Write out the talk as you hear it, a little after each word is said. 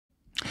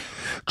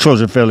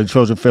Trojan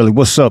Fairley,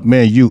 what's up,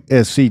 man?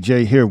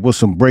 USCJ here with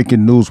some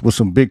breaking news, with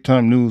some big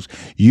time news.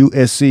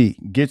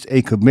 USC gets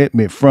a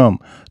commitment from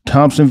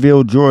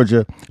Thompsonville,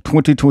 Georgia,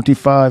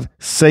 2025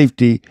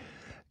 safety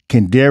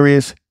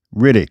Kendarius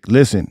Reddick.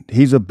 Listen,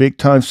 he's a big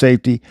time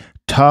safety,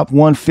 top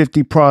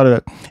 150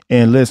 product,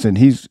 and listen,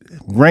 he's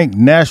ranked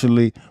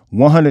nationally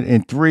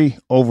 103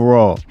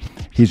 overall.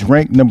 He's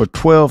ranked number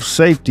 12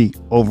 safety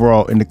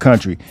overall in the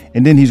country,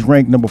 and then he's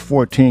ranked number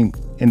 14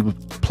 in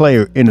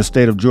player in the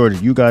state of Georgia.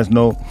 You guys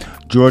know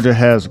Georgia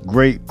has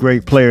great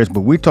players,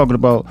 but we're talking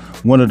about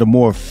one of the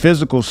more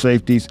physical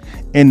safeties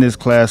in this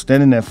class,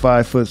 standing at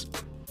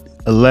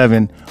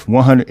 5'11",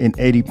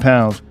 180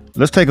 pounds.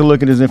 Let's take a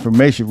look at his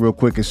information real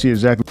quick and see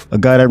exactly. A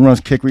guy that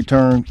runs kick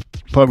return,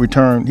 punt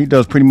return. He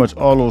does pretty much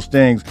all those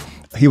things.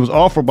 He was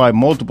offered by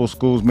multiple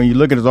schools. When you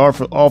look at his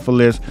offer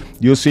list,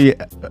 you'll see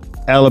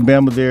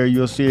Alabama there,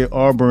 you'll see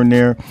Auburn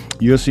there,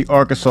 you'll see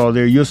Arkansas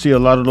there, you'll see a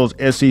lot of those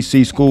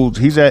SEC schools.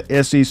 He's that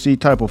SEC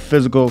type of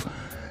physical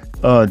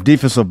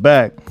defensive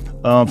back.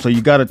 So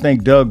you got to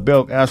think Doug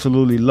Belk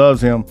absolutely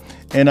loves him.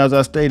 And as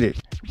I stated,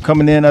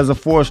 coming in as a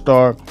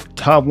 4-star,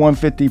 top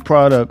 150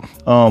 product,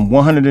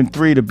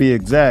 103 to be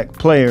exact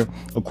player,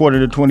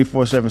 according to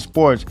 24/7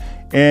 Sports.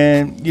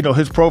 And, you know,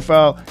 his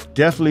profile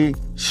definitely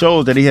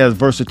shows that he has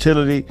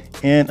versatility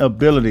and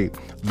ability.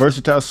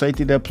 Versatile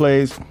safety that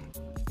plays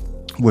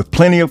with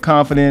plenty of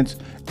confidence.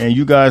 And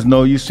you guys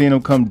know, you've seen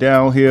him come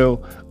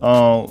downhill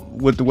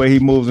with the way he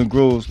moves and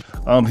grooves.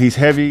 He's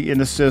heavy in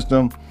the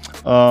system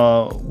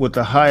with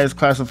the highest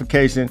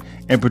classification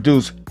and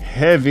produced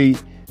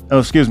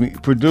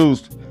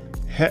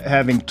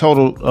having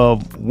total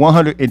of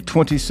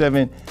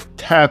 127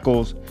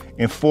 tackles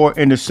and 4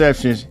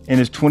 interceptions in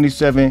his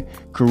 27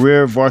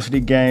 career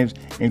varsity games,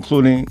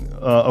 including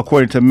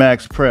according to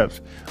Max Preps.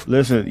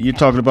 Listen, you're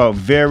talking about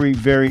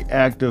very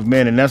active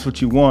man, and that's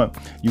what you want.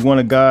 You want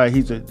a guy,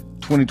 he's a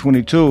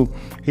 2022,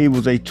 he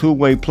was a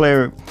two-way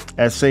player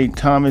at St.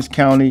 Thomas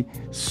County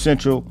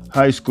Central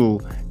High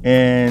School,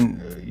 and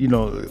you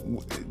know,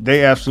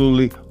 they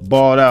absolutely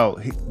balled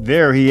out.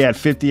 There he had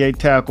 58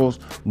 tackles,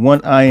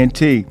 1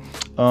 INT.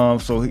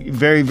 So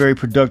very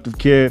productive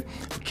kid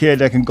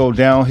that can go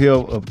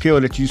downhill. A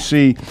kid that you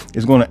see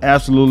is going to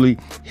absolutely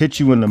hit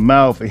you in the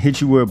mouth and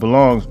hit you where it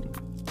belongs.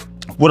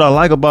 What I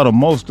like about him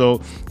most,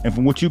 though, and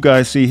from what you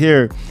guys see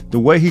here, the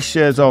way he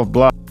sheds off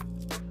blocks.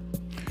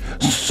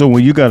 So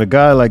when you got a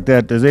guy like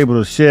that that's able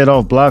to shed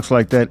off blocks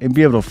like that and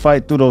be able to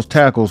fight through those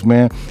tackles,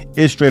 man,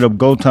 it's straight up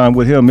go time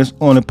with him. It's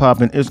on and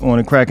popping, it's on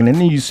and cracking. And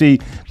then you see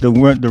the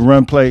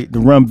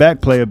run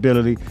back play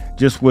ability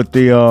just with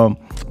the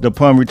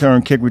punt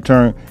return, kick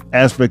return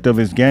aspect of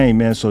his game,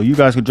 man. So you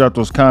guys can drop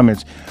those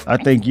comments. I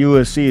think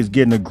USC is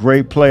getting a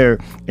great player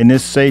in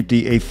this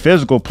safety, a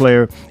physical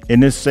player in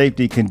this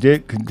safety,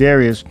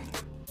 Kendarius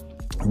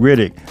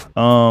Reddick.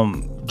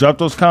 Drop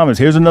those comments.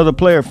 Here's another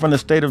player from the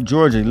state of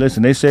Georgia.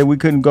 Listen, they said we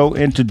couldn't go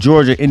into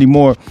Georgia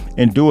anymore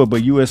and do it,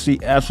 but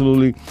USC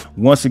absolutely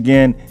once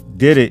again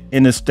did it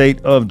in the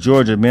state of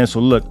Georgia, man. So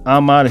look,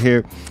 I'm out of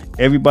here.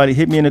 Everybody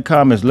hit me in the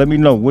comments. Let me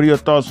know, what are your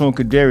thoughts on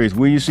Kendarius?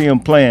 Where you see him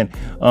playing?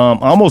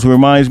 Almost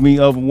reminds me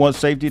of one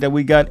safety that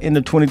we got in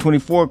the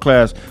 2024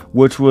 class,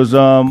 which was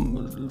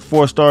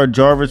 4-star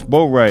Jarvis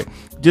Boatwright.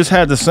 Just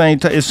had the same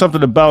it's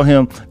something about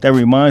him that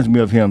reminds me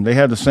of him. They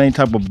have the same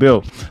type of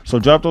build. So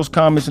drop those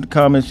comments in the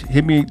comments.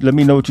 Hit me, let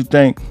me know what you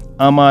think.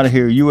 I'm out of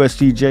here.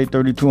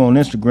 USCJ32 on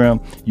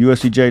Instagram,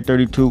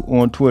 USCJ32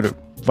 on Twitter.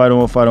 Fight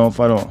on, fight on,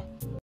 fight on.